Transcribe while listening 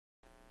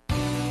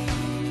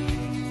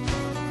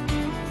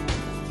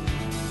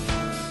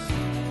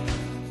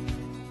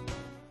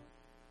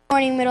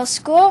Morning Middle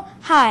School.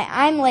 Hi,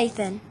 I'm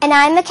Lathan. And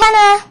I'm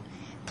McKenna.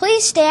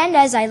 Please stand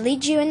as I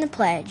lead you in the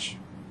pledge.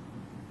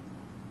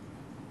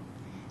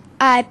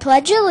 I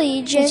pledge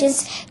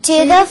allegiance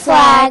to the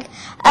flag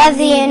of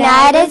the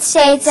United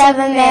States of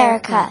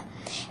America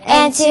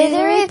and to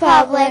the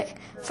republic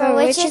for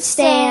which it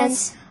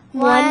stands,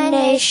 one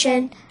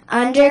nation,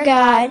 under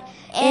God,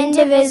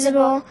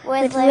 indivisible,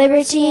 with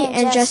liberty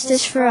and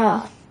justice for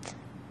all.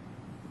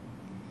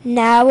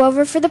 Now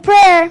over for the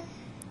prayer.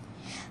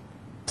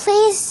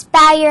 Please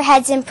bow your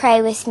heads and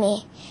pray with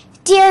me.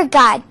 Dear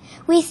God,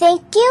 we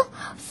thank you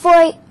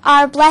for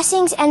our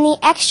blessings and the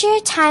extra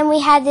time we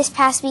had this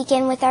past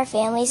weekend with our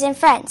families and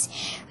friends.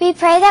 We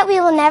pray that we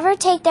will never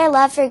take their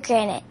love for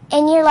granted.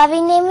 In your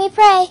loving name we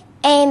pray.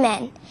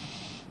 Amen.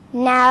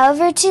 Now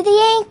over to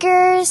the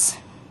anchors.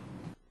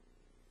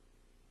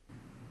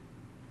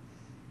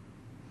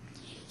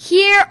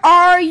 Here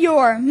are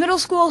your middle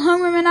school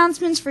homeroom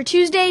announcements for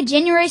Tuesday,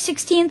 January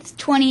 16th,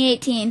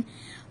 2018.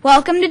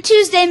 Welcome to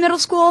Tuesday, middle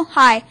school.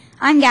 Hi,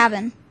 I'm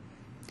Gavin.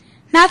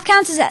 Math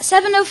Counts is at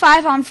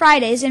 7:05 on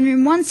Fridays in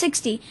room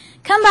 160.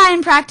 Come by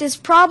and practice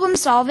problem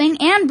solving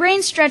and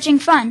brain stretching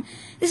fun.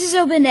 This is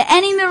open to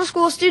any middle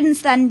school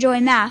students that enjoy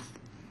math.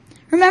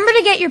 Remember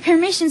to get your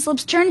permission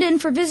slips turned in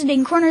for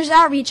visiting Corners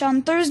Outreach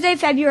on Thursday,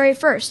 February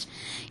 1st.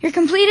 Your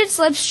completed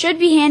slips should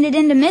be handed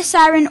in to Miss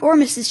Siren or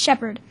Mrs.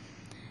 Shepard.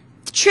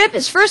 The trip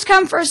is first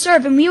come, first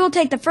serve, and we will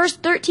take the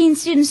first 13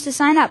 students to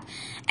sign up.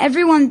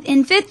 Everyone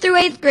in 5th through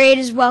 8th grade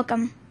is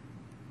welcome.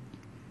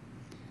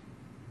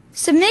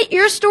 Submit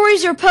your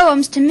stories or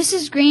poems to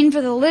Mrs. Green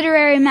for the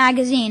literary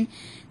magazine.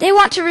 They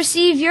want to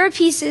receive your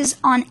pieces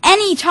on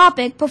any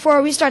topic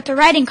before we start the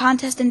writing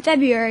contest in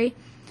February.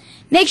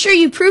 Make sure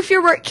you proof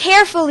your work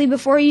carefully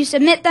before you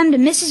submit them to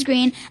Mrs.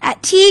 Green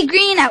at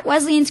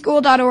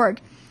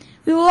tgreen@wesleyanschool.org.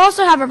 We will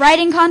also have a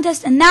writing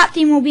contest, and that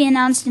theme will be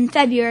announced in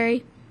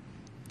February.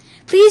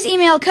 Please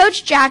email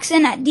Coach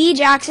Jackson at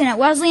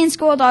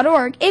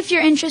djackson@wesleyanschool.org if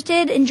you're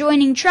interested in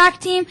joining track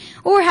team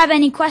or have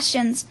any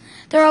questions.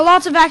 There are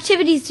lots of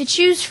activities to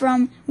choose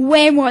from,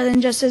 way more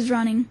than just as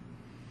running.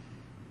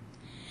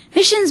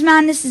 Missions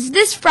Madness is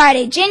this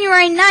Friday,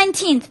 January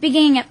 19th,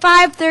 beginning at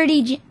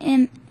 5:30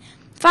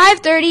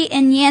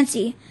 in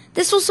Yancey.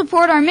 This will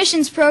support our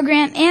missions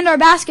program and our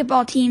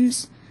basketball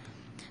teams.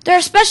 There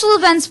are special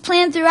events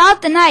planned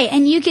throughout the night,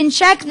 and you can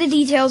check the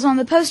details on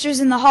the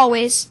posters in the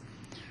hallways.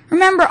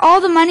 Remember, all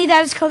the money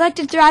that is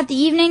collected throughout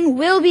the evening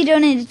will be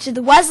donated to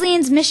the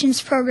Wesleyan's Missions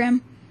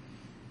Program.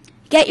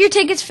 Get your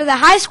tickets for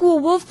the high school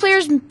Wolf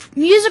Players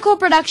musical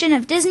production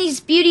of Disney's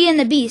Beauty and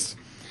the Beast.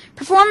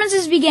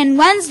 Performances begin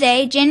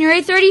Wednesday,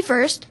 January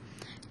 31st,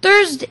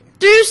 Thursday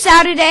through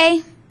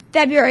Saturday,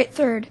 February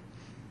 3rd.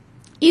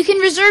 You can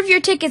reserve your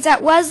tickets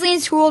at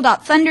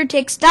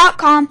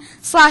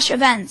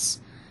wesleyanschool.thundertix.com/events.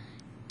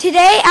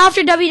 Today,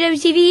 after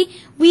WWTV,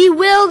 we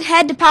will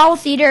head to Powell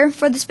Theater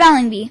for the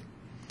spelling bee.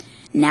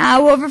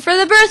 Now over for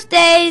the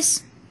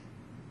birthdays.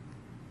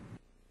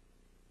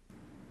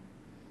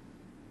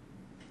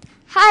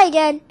 Hi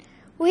again.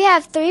 We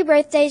have 3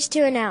 birthdays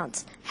to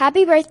announce.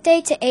 Happy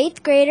birthday to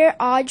 8th grader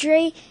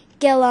Audrey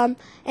Gillum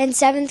and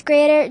 7th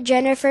grader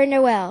Jennifer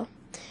Noel,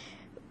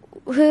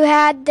 who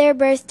had their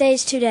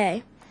birthdays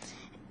today.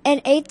 And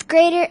 8th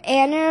grader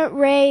Anna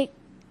Ray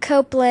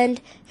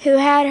Copeland, who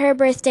had her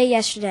birthday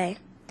yesterday.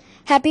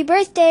 Happy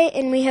birthday,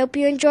 and we hope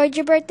you enjoyed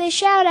your birthday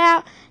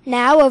shout-out.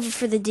 Now over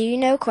for the Do You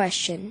Know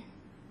question.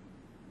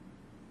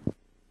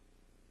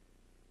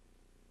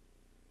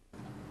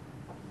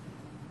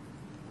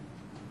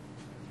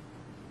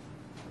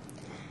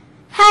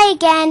 Hi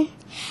again.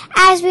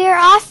 As we were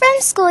off from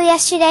school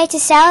yesterday to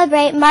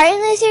celebrate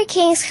Martin Luther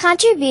King's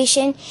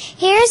contribution,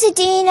 here's a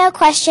Do You Know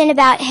question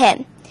about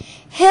him.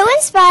 Who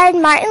inspired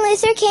Martin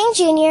Luther King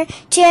Jr.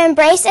 to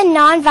embrace a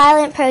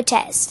nonviolent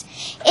protest?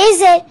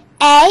 Is it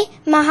A.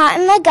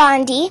 Mahatma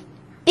Gandhi,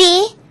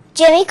 B.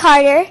 Jimmy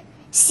Carter,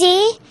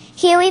 C.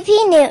 Huey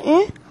P.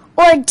 Newton,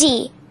 or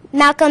D.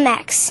 Malcolm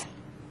X?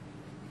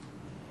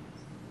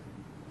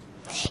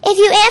 If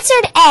you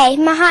answered A.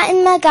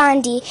 Mahatma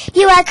Gandhi,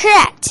 you are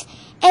correct.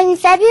 In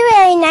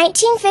February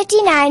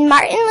 1959,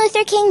 Martin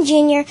Luther King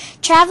Jr.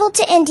 traveled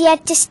to India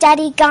to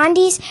study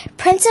Gandhi's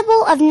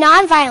principle of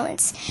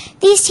nonviolence.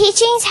 These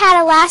teachings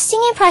had a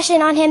lasting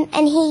impression on him,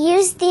 and he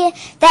used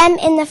them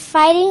in the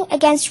fighting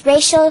against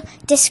racial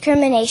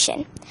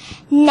discrimination.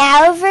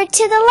 Now over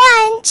to the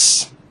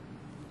lunch.